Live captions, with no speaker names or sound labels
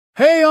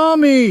Hey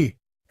Army!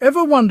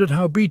 Ever wondered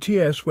how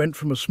BTS went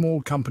from a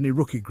small company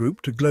rookie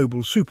group to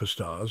global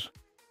superstars?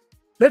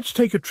 Let's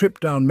take a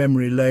trip down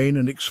memory lane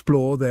and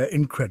explore their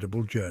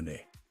incredible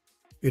journey.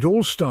 It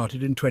all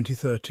started in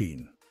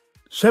 2013.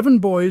 Seven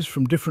boys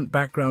from different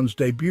backgrounds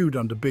debuted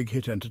under Big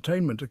Hit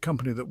Entertainment, a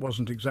company that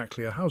wasn't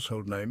exactly a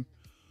household name.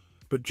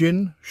 But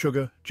Jin,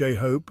 Sugar,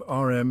 J-Hope,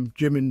 RM,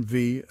 Jimin,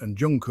 V and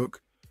Jungkook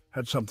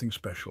had something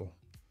special.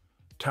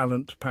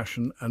 Talent,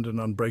 passion and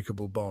an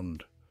unbreakable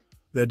bond.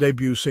 Their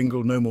debut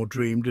single, No More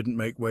Dream, didn't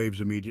make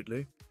waves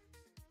immediately.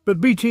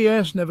 But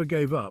BTS never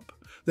gave up.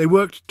 They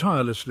worked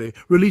tirelessly,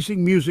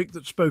 releasing music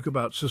that spoke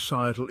about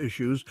societal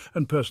issues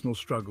and personal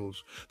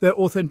struggles. Their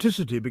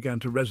authenticity began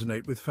to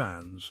resonate with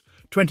fans.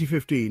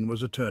 2015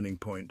 was a turning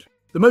point.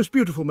 The Most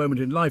Beautiful Moment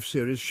in Life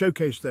series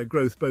showcased their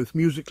growth both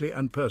musically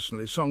and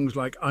personally. Songs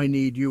like I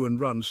Need You and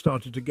Run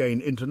started to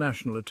gain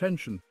international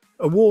attention.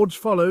 Awards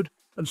followed,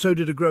 and so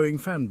did a growing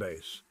fan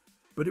base.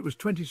 But it was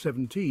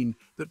 2017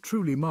 that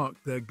truly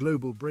marked their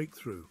global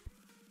breakthrough.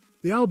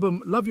 The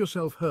album Love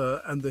Yourself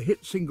Her and the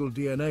hit single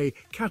DNA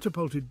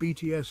catapulted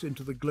BTS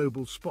into the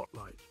global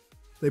spotlight.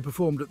 They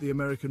performed at the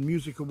American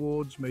Music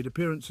Awards, made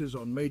appearances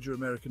on major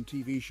American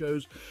TV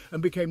shows,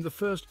 and became the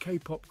first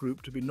K-pop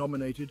group to be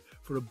nominated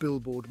for a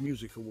Billboard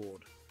Music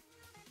Award.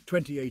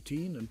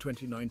 2018 and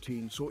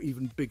 2019 saw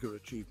even bigger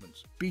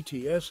achievements.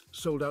 BTS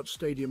sold out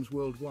stadiums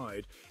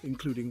worldwide,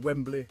 including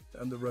Wembley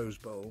and the Rose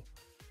Bowl.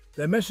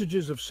 Their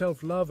messages of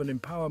self-love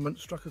and empowerment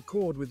struck a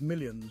chord with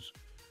millions.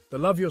 The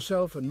Love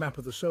Yourself and Map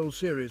of the Soul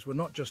series were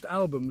not just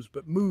albums,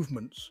 but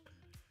movements.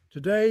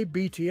 Today,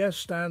 BTS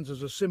stands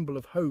as a symbol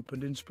of hope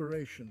and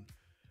inspiration.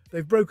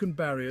 They've broken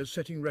barriers,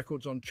 setting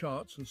records on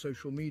charts and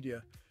social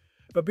media.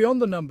 But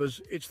beyond the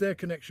numbers, it's their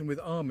connection with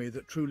ARMY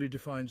that truly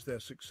defines their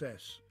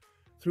success.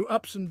 Through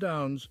ups and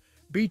downs,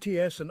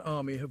 BTS and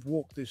ARMY have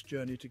walked this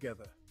journey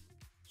together.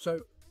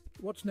 So,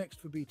 what's next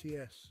for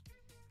BTS?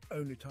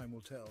 Only time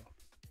will tell.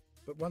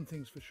 But one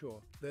thing's for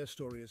sure, their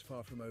story is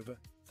far from over.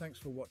 Thanks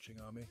for watching,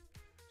 ARMY.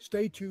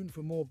 Stay tuned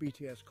for more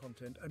BTS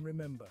content and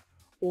remember,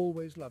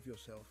 always love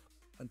yourself.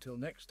 Until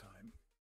next time.